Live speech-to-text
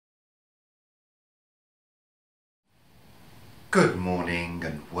Good morning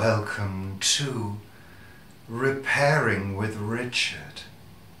and welcome to Repairing with Richard.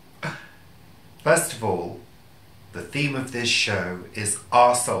 First of all, the theme of this show is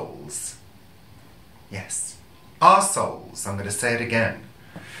our souls. Yes, our souls. I'm going to say it again.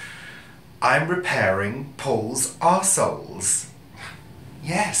 I'm repairing Paul's arseholes.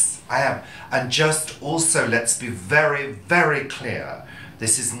 Yes, I am. And just also, let's be very, very clear.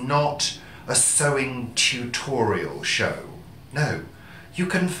 This is not a sewing tutorial show. No, you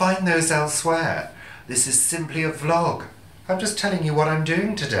can find those elsewhere. This is simply a vlog. I'm just telling you what I'm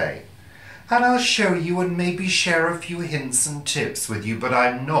doing today. And I'll show you and maybe share a few hints and tips with you, but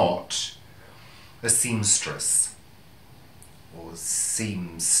I'm not a seamstress or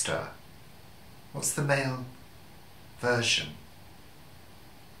seamster. What's the male version?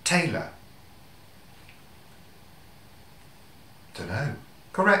 Tailor. Dunno.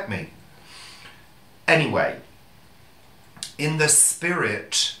 Correct me. Anyway, in the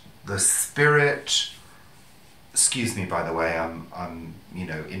spirit, excuse me by the way, I'm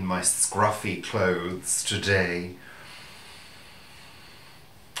in my scruffy clothes today.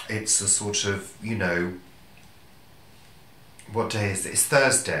 It's a sort of, what day is it? It's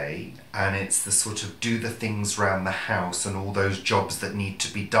Thursday, and it's the sort of do the things around the house and all those jobs that need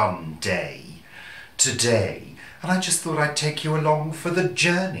to be done day today. And I just thought I'd take you along for the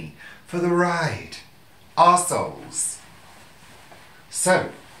journey, for the ride. Our souls. So,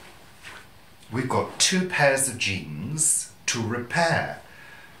 we've got 2 pairs of jeans to repair.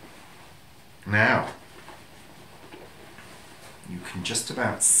 Now, you can just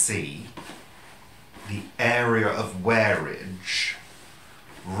about see the area of wearage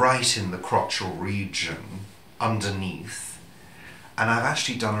right in the crotchal region underneath, and I've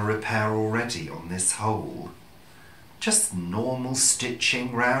actually done a repair already on this hole. Just normal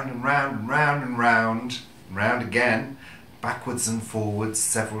stitching, round and round and round and round, and round again, backwards and forwards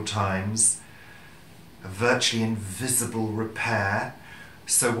several times. A virtually invisible repair.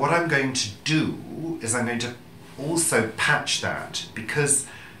 So what I'm going to do is I'm going to also patch that, because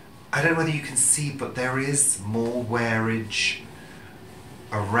I don't know whether you can see, but there is more wearage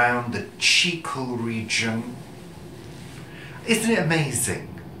around the cheekhole region. Isn't it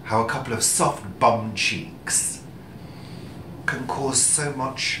amazing how a couple of soft bum cheeks can cause so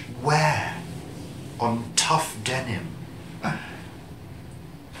much wear on tough denim?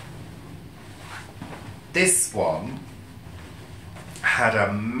 This one had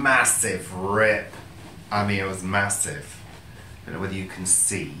a massive rip. I mean, it was massive. I don't know whether you can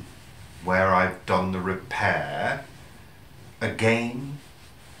see where I've done the repair. Again,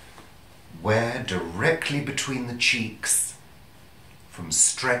 wear directly between the cheeks from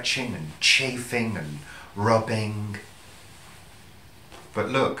stretching and chafing and rubbing. But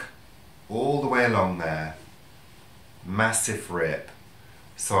look, all the way along there, massive rip.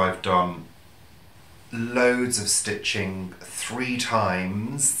 So I've done loads of stitching 3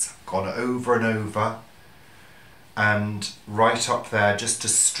 times, gone over and over, and right up there just to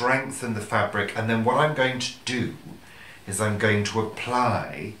strengthen the fabric. And then what I'm going to do is I'm going to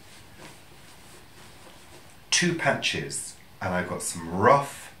apply 2 patches, and I've got some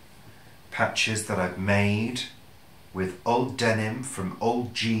rough patches that I've made with old denim from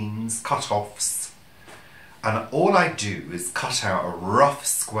old jeans, cut-offs, and all I do is cut out a rough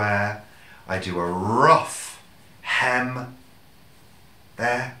square. I do a rough hem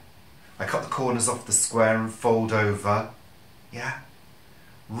there. I cut the corners off the square and fold over. Yeah,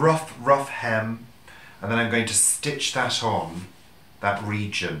 rough hem, and then I'm going to stitch that on that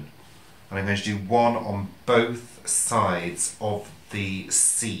region, and I'm going to do one on both sides of the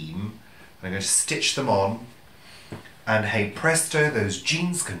seam. I'm going to stitch them on, and hey presto, those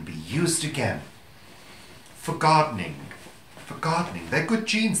jeans can be used again for gardening. For gardening, they're good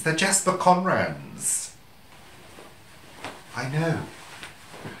jeans. They're Jasper Conran's. I know.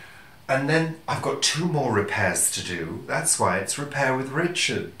 And then I've got 2 more repairs to do. That's why it's Repair with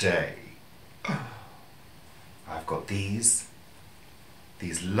Richard Day. I've got these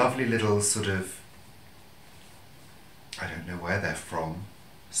lovely little sort of, I don't know where they're from,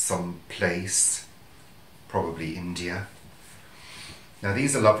 some place, probably India. Now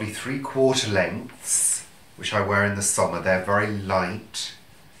these are lovely 3/4 lengths, which I wear in the summer. They're very light.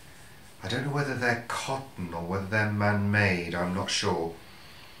 I don't know whether they're cotton or whether they're man-made, I'm not sure.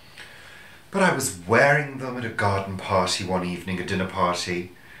 But I was wearing them at a garden party one evening, a dinner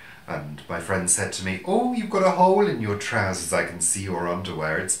party, and my friend said to me, "Oh, you've got a hole in your trousers, I can see your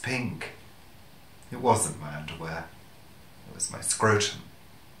underwear, it's pink." It wasn't my underwear, it was my scrotum.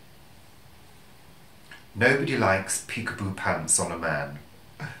 Nobody likes peekaboo pants on a man.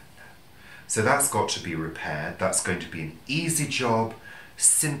 So that's got to be repaired. That's going to be an easy job.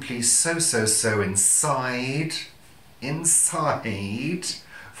 Simply so inside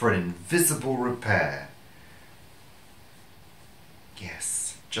for an invisible repair.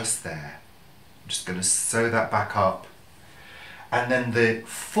 Yes, just there. I'm just going to sew that back up. And then the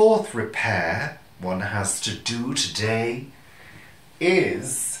fourth repair one has to do today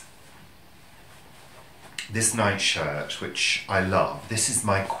is this nightshirt, which I love. This is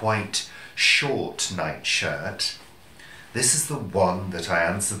my quite short nightshirt. This is the one that I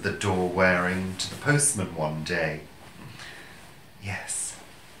answered the door wearing to the postman one day. Yes.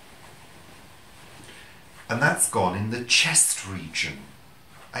 And that's gone in the chest region.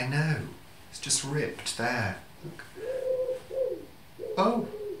 I know. It's just ripped there. Look. Oh,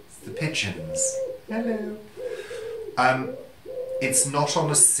 it's the pigeons. Hello. It's not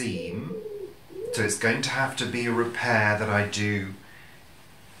on a seam, so it's going to have to be a repair that I do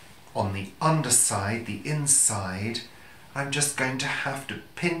on the underside, the inside. I'm just going to have to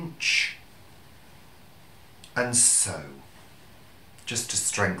pinch and sew, just to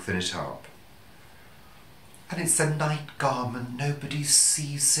strengthen it up. And it's a night garment, nobody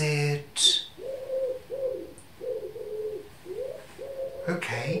sees it.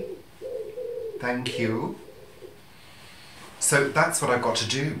 Okay, thank you. So that's what I've got to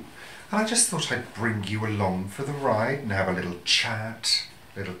do. And I just thought I'd bring you along for the ride and have a little chat,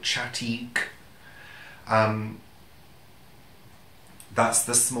 little chat-eek. That's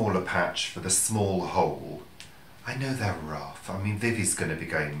the smaller patch for the small hole. I know they're rough. I mean, Vivi's going to be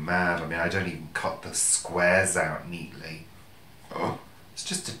going mad. I mean, I don't even cut the squares out neatly. Oh, it's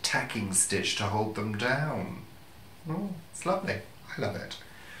just a tacking stitch to hold them down. Oh, it's lovely. I love it.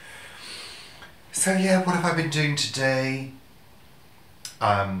 So yeah, what have I been doing today?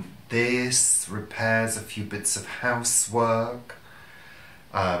 This repairs a few bits of housework.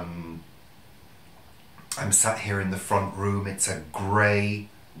 I'm sat here in the front room. It's a grey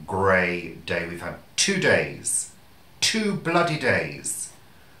day. We've had 2 days, 2 bloody days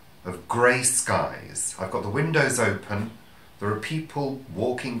of grey skies. I've got the windows open. There are people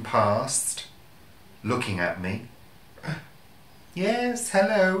walking past, looking at me. Yes,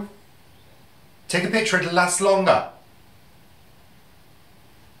 hello. Take a picture, it'll last longer.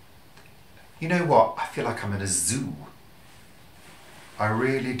 You know what? I feel like I'm in a zoo. I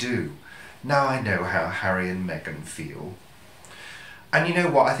really do. Now I know how Harry and Meghan feel. And you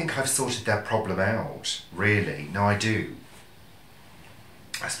know what? I think I've sorted their problem out, really. No, I do.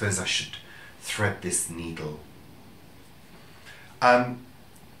 I suppose I should thread this needle.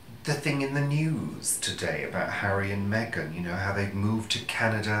 The thing in the news today about Harry and Meghan, you know, how they've moved to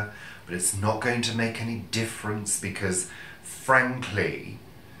Canada, but it's not going to make any difference because, frankly,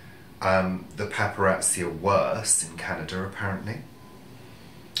 the paparazzi are worse in Canada, apparently.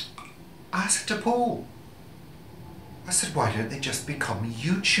 I said to Paul, I said, why don't they just become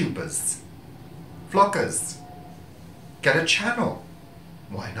YouTubers, vloggers, get a channel?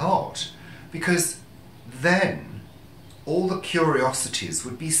 Why not? Because then all the curiosities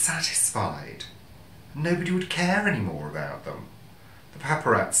would be satisfied. Nobody would care anymore about them. The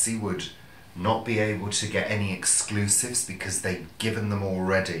paparazzi would not be able to get any exclusives because they'd given them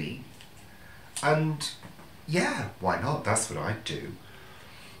already. And yeah, why not? That's what I'd do.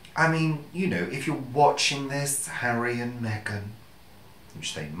 I mean, you know, if you're watching this, Harry and Meghan,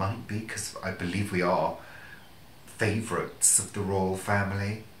 which they might be, because I believe we are favourites of the royal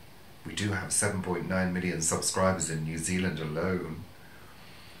family. We do have 7.9 million subscribers in New Zealand alone.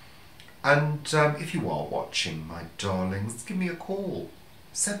 And if you are watching, my darlings, give me a call.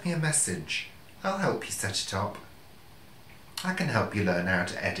 Send me a message. I'll help you set it up. I can help you learn how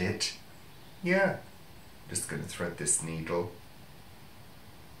to edit. Yeah. Just going to thread this needle.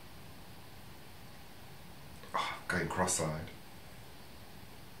 Oh, I'm going cross-eyed.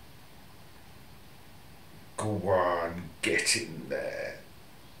 Go on, get in there.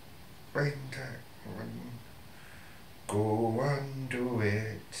 Go on, do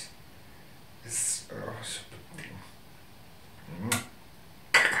it. It's,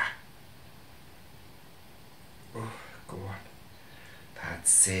 oh, go on.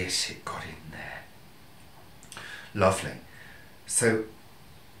 That's it, it got in there. Lovely. So,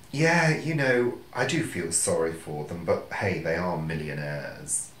 yeah, you know, I do feel sorry for them, but hey, they are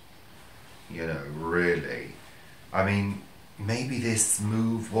millionaires. You know, really. I mean, maybe this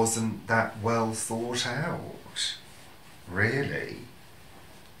move wasn't that well thought out. Really.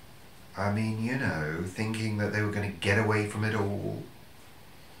 I mean, you know, thinking that they were going to get away from it all.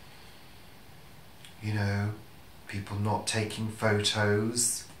 You know, people not taking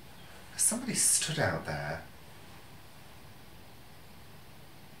photos. Somebody stood out there.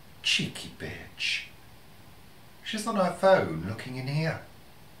 Cheeky bitch. She's on her phone looking in here.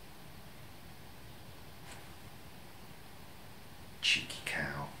 Cheeky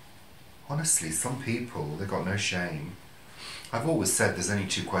cow. Honestly, some people, they've got no shame. I've always said there's only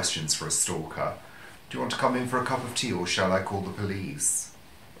 2 questions for a stalker. Do you want to come in for a cup of tea or shall I call the police?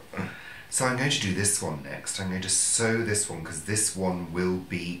 So I'm going to do this one next. I'm going to sew this one because this one will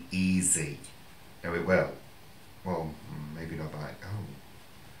be easy. No, it will. Well, maybe not like, oh,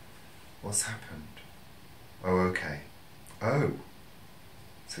 what's happened? Oh, okay. Oh,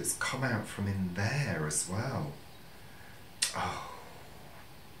 so it's come out from in there as well. Oh,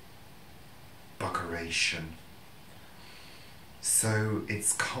 buggeration. So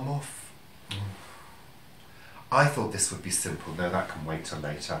it's come off. I thought this would be simple. No, that can wait till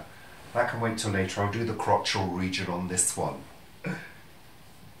later. That can wait till later. I'll do the crotchal region on this one.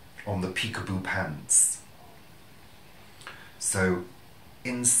 On the peekaboo pants. So,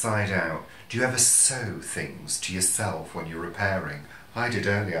 inside out. Do you ever sew things to yourself when you're repairing? I did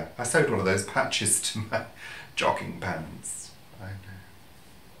earlier. I sewed one of those patches to my jogging pants. I know.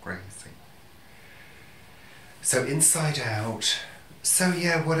 Crazy. So inside out. So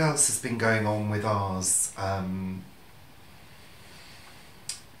yeah, what else has been going on with ours?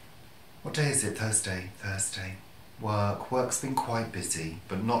 What day is it? Thursday. Work's been quite busy,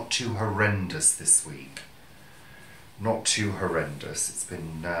 but not too horrendous this week. Not too horrendous. It's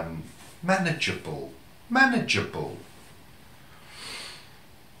been manageable.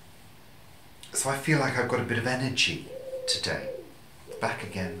 So I feel like I've got a bit of energy today. Back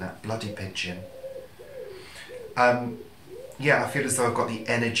again, that bloody pigeon. Yeah, I feel as though I've got the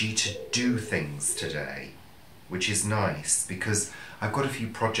energy to do things today, which is nice because I've got a few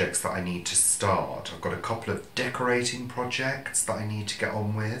projects that I need to start. I've got a couple of decorating projects that I need to get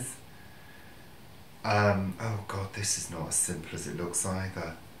on with. Oh God, this is not as simple as it looks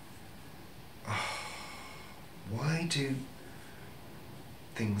either. Oh, why do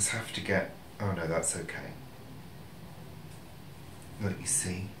things have to get... Oh no, that's okay. Let me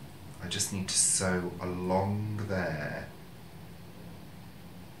see. I just need to sew along there.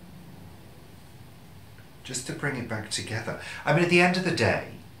 Just to bring it back together. I mean, at the end of the day,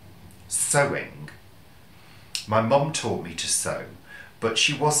 sewing, my mum taught me to sew, but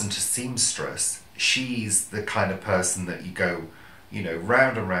she wasn't a seamstress. She's the kind of person that you go, you know,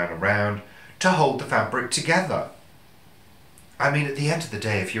 round and round and round to hold the fabric together. I mean, at the end of the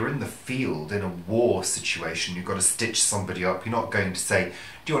day, if you're in the field in a war situation, you've got to stitch somebody up, you're not going to say,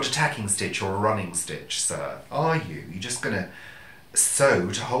 do you want a tacking stitch or a running stitch, sir? Are you? You're just going to sew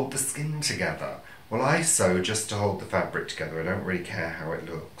to hold the skin together. Well, I sew just to hold the fabric together. I don't really care how it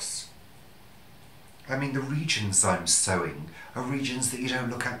looks. I mean, the regions I'm sewing are regions that you don't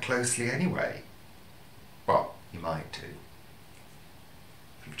look at closely anyway. Well, you might do.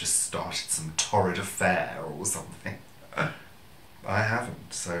 You've just started some torrid affair or something. I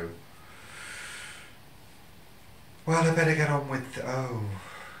haven't, so... Well, I better get on with... Oh,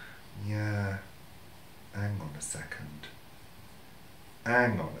 yeah. Hang on a second.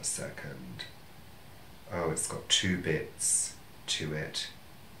 Oh, it's got 2 bits to it.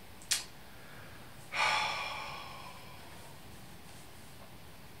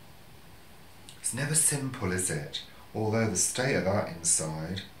 It's never simple, is it? Although the state of that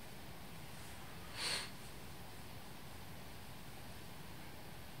inside...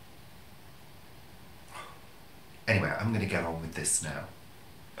 Anyway, I'm going to get on with this now.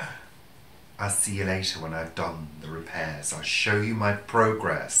 I'll see you later when I've done the repairs. I'll show you my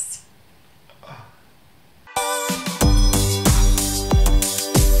progress.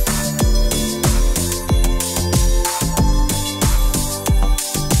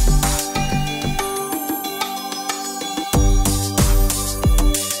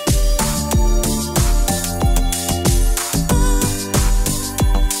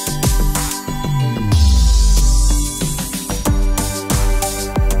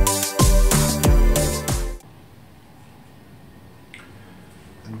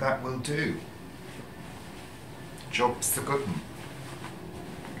 That will do. Job's the good one.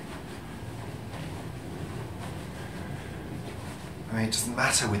 I mean, it doesn't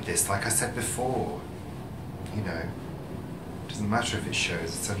matter with this, like I said before. You know, it doesn't matter if it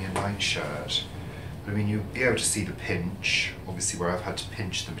shows, it's only a night shirt. But I mean, you'll be able to see the pinch, obviously where I've had to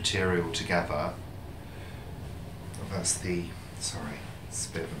pinch the material together. Oh, that's the, sorry, it's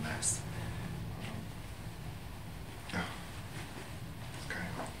a bit of a mess.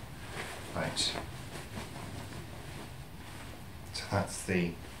 Right, so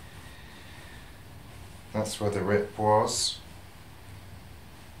that's where the rip was.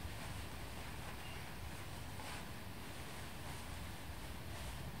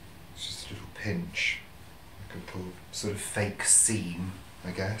 pinch, like a little sort of fake seam, I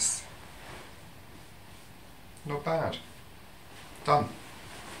guess. Not bad. Done.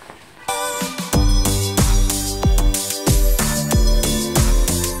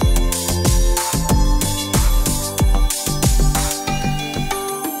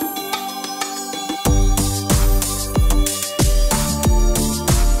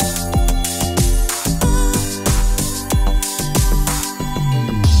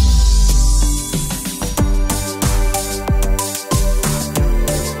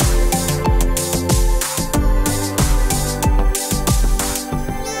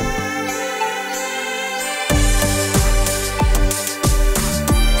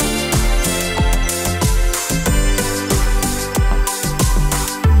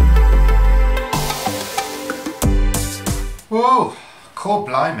 Whoa, core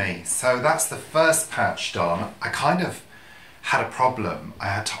blimey. So that's the first patch done. I kind of had a problem. I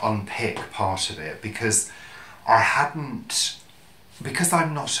had to unpick part of it because I'm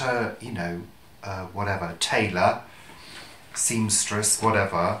not a, whatever, tailor, seamstress,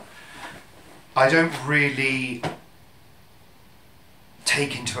 whatever. I don't really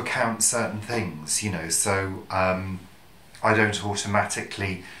take into account certain things, so I don't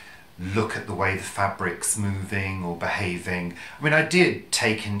automatically look at the way the fabric's moving or behaving. I mean, I did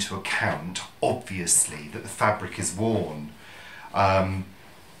take into account, obviously, that the fabric is worn and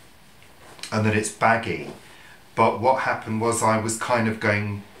that it's baggy. But what happened was I was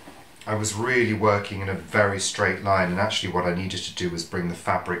really working in a very straight line, and actually what I needed to do was bring the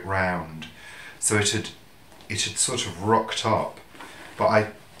fabric round. So it had sort of rocked up, but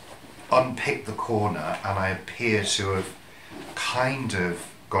I unpicked the corner and I appear to have kind of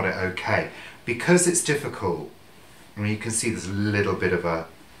got it okay. Because it's difficult, I mean, you can see there's a little bit of a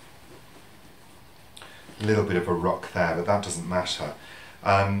rock there, but that doesn't matter.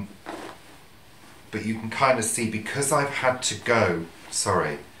 But you can kind of see, because I've had to go,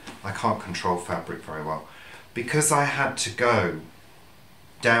 sorry, I can't control fabric very well, because I had to go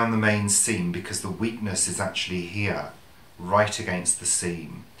down the main seam because the weakness is actually here, right against the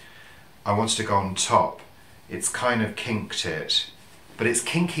seam. I wanted to go on top. It's kind of kinked it. But it's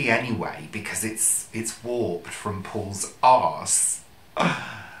kinky anyway because it's warped from Paul's arse.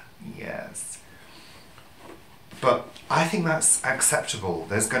 Yes. But I think that's acceptable.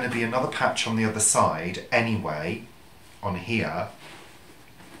 There's going to be another patch on the other side anyway, on here.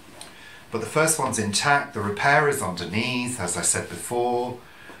 But the first one's intact. The repair is underneath, as I said before,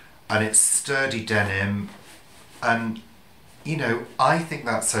 and it's sturdy denim. And I think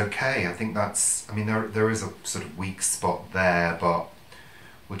that's okay. I think that's, I mean, there is a sort of weak spot there, but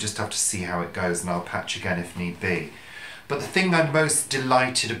we'll just have to see how it goes, and I'll patch again if need be. But the thing I'm most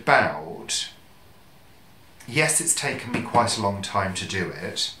delighted about, yes, it's taken me quite a long time to do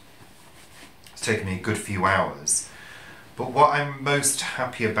it. It's taken me a good few hours. But what I'm most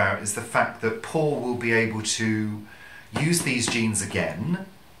happy about is the fact that Paul will be able to use these jeans again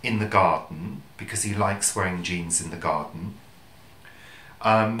in the garden, because he likes wearing jeans in the garden.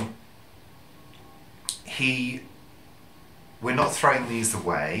 We're not throwing these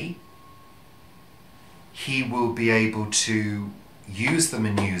away. He will be able to use them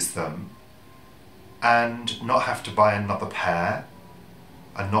and not have to buy another pair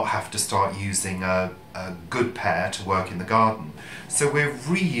and not have to start using a good pair to work in the garden. So we're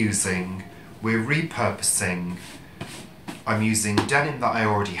reusing, we're repurposing. I'm using denim that I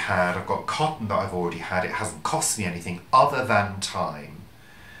already had, I've got cotton that I've already had. It hasn't cost me anything other than time.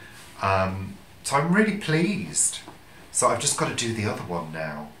 So I'm really pleased. So I've just got to do the other one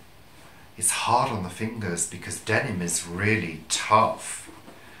now. It's hard on the fingers because denim is really tough.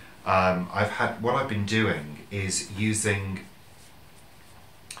 What I've been doing is using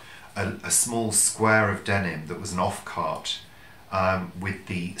a small square of denim that was an offcut with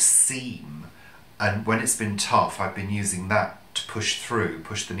the seam, and when it's been tough I've been using that to push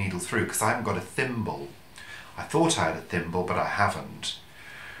the needle through, because I haven't got a thimble. I thought I had a thimble, but I haven't.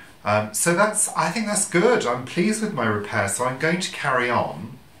 So I think that's good. I'm pleased with my repair, so I'm going to carry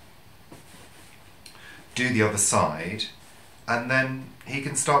on, do the other side, and then he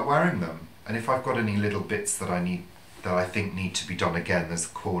can start wearing them. And if I've got any little bits that I think need to be done again, there's a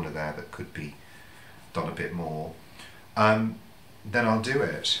corner there that could be done a bit more, then I'll do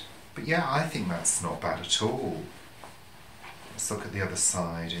it. But yeah, I think that's not bad at all. Let's look at the other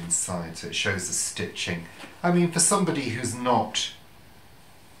side, inside, so it shows the stitching. I mean, for somebody who's not,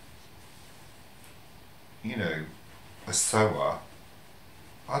 a sewer,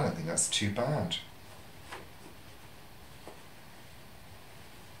 I don't think that's too bad.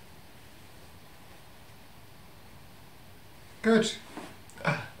 Good.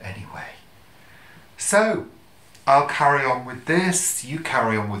 Anyway, So, I'll carry on with this. You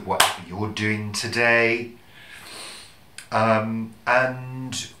carry on with whatever you're doing today. And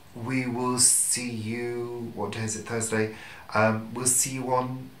we will see you, what day is it, Thursday? We'll see you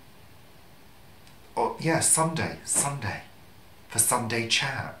on, Sunday, for Sunday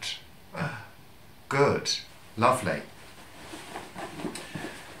chat. Good, lovely.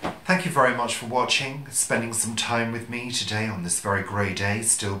 Thank you very much for watching, spending some time with me today on this very grey day,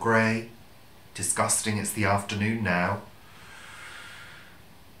 still grey. Disgusting, it's the afternoon now.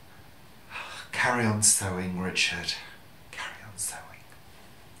 Carry on sewing, Richard. Carry on sewing.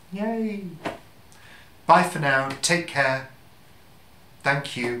 Yay! Bye for now, take care.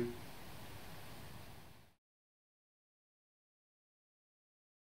 Thank you.